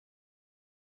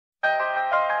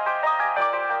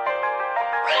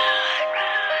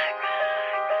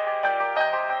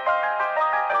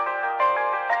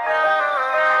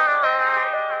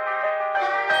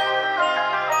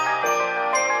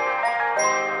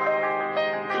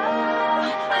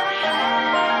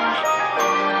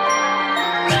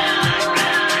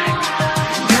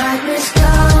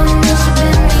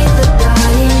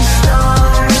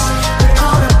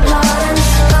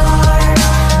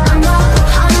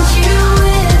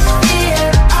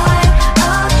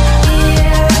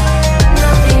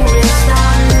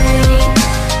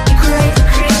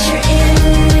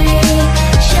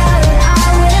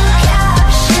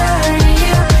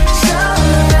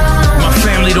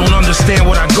understand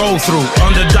what I go through.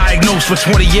 Underdiagnosed for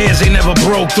 20 years, they never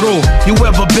broke through. You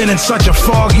ever been in such a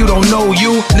fog you don't know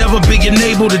you? Never being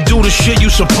able to do the shit you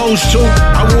supposed to?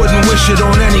 I wouldn't wish it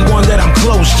on anyone that I'm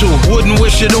close to. Wouldn't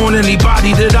wish it on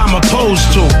anybody that I'm opposed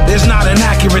to. There's not an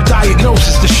accurate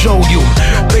diagnosis to show you.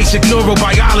 Basic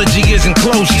neurobiology isn't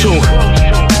close to.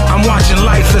 I'm watching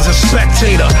life as a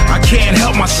spectator. I can't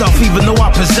help myself even though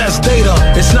I possess data.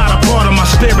 It's not a part of my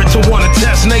spirit to wanna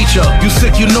test nature. You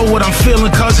think you know what I'm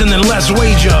feeling, cousin, then let's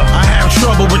wager. I have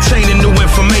trouble retaining new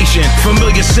information.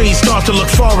 Familiar scenes start to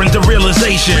look foreign to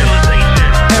realization.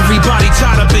 Everybody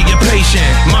tired of being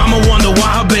patient. Mama wonder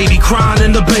why her baby crying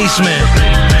in the basement.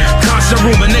 Constant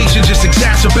rumination just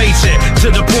exacerbates it,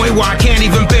 to the point where I can't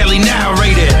even barely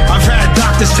narrate it. I've had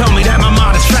doctors tell me that my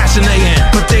mind is fascinating,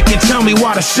 but they can tell me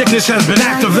why the sickness has been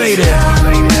activated.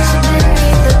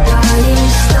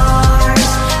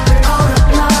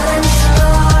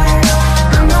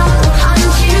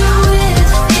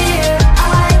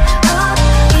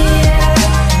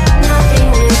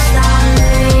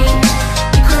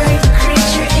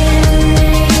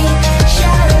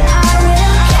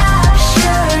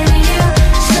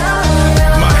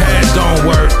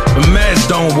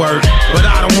 Don't work, but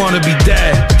I don't wanna be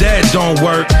dead. Dead don't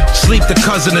work. Sleep the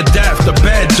cousin of death, the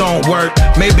bed don't work.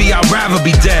 Maybe I'd rather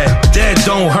be dead. Dead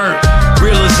don't hurt.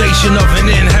 Realization of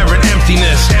an inherent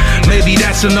emptiness. Maybe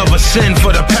that's another sin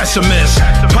for the pessimist.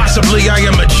 Possibly I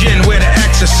am a jinn, we're the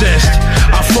exorcist.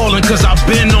 I've fallen cause I've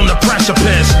been on the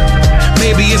precipice.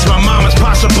 Maybe it's my mama's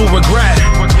possible regret.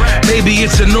 Maybe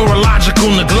it's a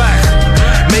neurological neglect.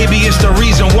 Maybe it's the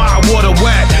reason why I water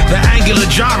wet, the angular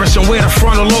gyrus and where the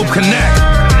frontal lobe connect.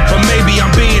 But maybe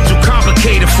I'm being too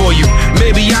complicated for you.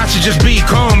 Maybe I should just be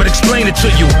calm and explain it to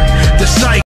you.